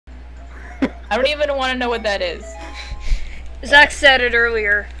I don't even want to know what that is. Zach said it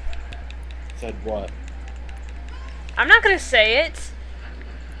earlier. Said what? I'm not gonna say it.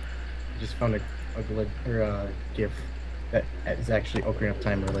 I just found a GIF that is actually Ocarina of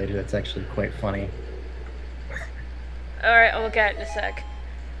Time related. That's actually quite funny. Alright, I'll look at it in a sec.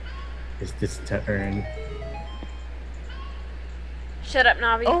 Is this to earn? Shut up,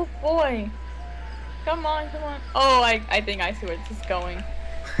 Navi. Oh boy. Come on, come on. Oh, I think I see where this is going.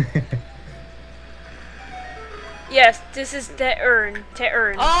 Yes, this is to earn. To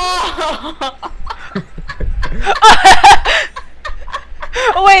earn. Oh!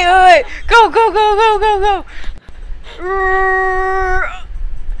 Oh, wait. Go, go, go, go, go, go.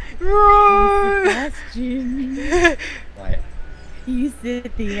 Question. What? You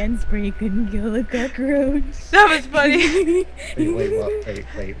said the end spray couldn't kill a cockroach. That was funny. Wait, what?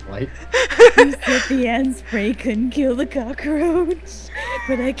 Wait, what? You said the end spray couldn't kill the cockroach,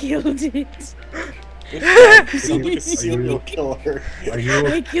 but I killed it. You sound like a serial killer. Are you I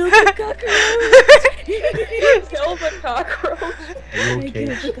okay? killed the cockroach. Kill the cockroach. Are you I okay?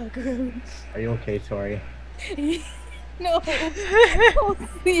 killed the cockroach. Are you okay, Tori? No. Call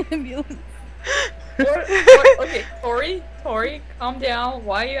the ambulance. Okay, Tori, calm down.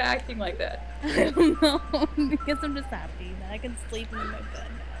 Why are you acting like that? I don't know. Because I'm just happy that I can sleep in my bed.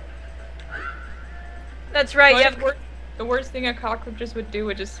 That's right, But yep. the worst thing a cockroaches would do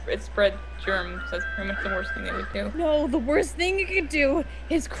would just spread germs. That's pretty much the worst thing they would do. No, the worst thing you could do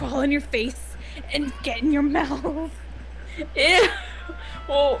is crawl in your face and get in your mouth. Ew.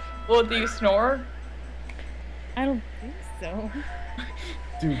 Well, do you snore? I don't think so.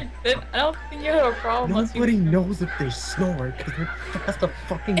 Dude, Then I don't think you have a problem. unless nobody you... knows if they snore because they're fast to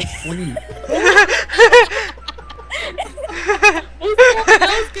fucking sleep.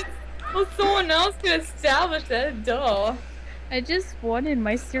 Well, someone else can establish that. Duh. I just wanted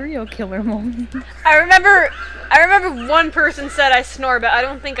my serial killer moment. I remember one person said I snore, but I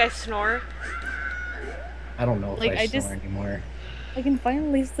don't think I snore. I don't know if Like, I I snore just- anymore. I can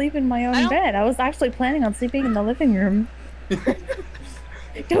finally sleep in my I own don't- bed. I was actually planning on sleeping in the living room.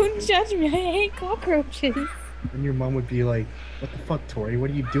 Don't judge me, I hate cockroaches. And your mom would be like, "What the fuck, Tori? What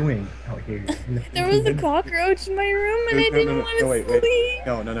are you doing out here?" There was a cockroach in my room and I didn't want to wait. sleep.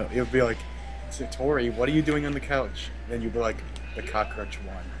 No. It would be like, so, Tori, what are you doing on the couch? Then you'd be like, the cockroach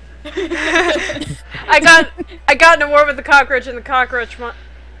won. I got in a war with the cockroach, and the cockroach won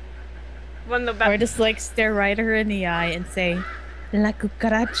the Or battle. just like stare right at her in the eye and say, La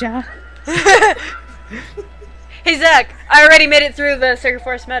cucaracha. Hey Zach, I already made it through the Sacred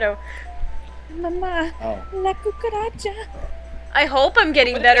Forest Meadow. Mama, Oh. la cucaracha. I hope I'm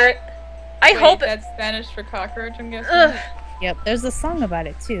getting What is better. I Wait, hope. that's Spanish for cockroach, I'm guessing. Ugh, Yep, there's a song about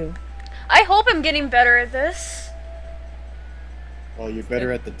it too. I hope I'm getting better at this. Well, you're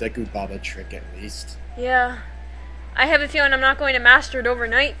better at the Deku Baba trick at least. Yeah. I have a feeling I'm not going to master it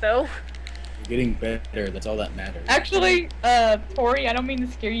overnight, though. You're getting better, that's all that matters. Actually, Tori, I don't mean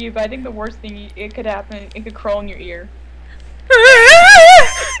to scare you, but I think the worst thing it could happen, it could crawl in your ear.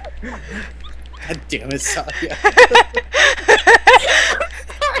 God damn it, Sadia.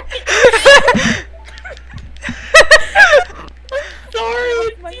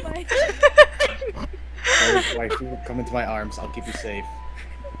 Sorry! My mind. Tori, waifu, come into my arms, I'll keep you safe.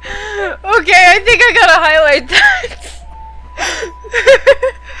 Okay, I think I gotta highlight that.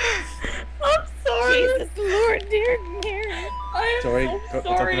 I'm sorry! Jesus Lord, dear Mary. I'm Tori, so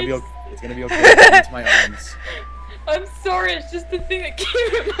sorry. it's gonna be okay, come into my arms. I'm sorry, it's just the thing that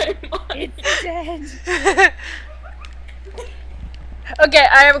came in my mind. It's dead. Okay,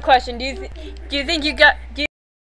 I have a question. Do you think you got?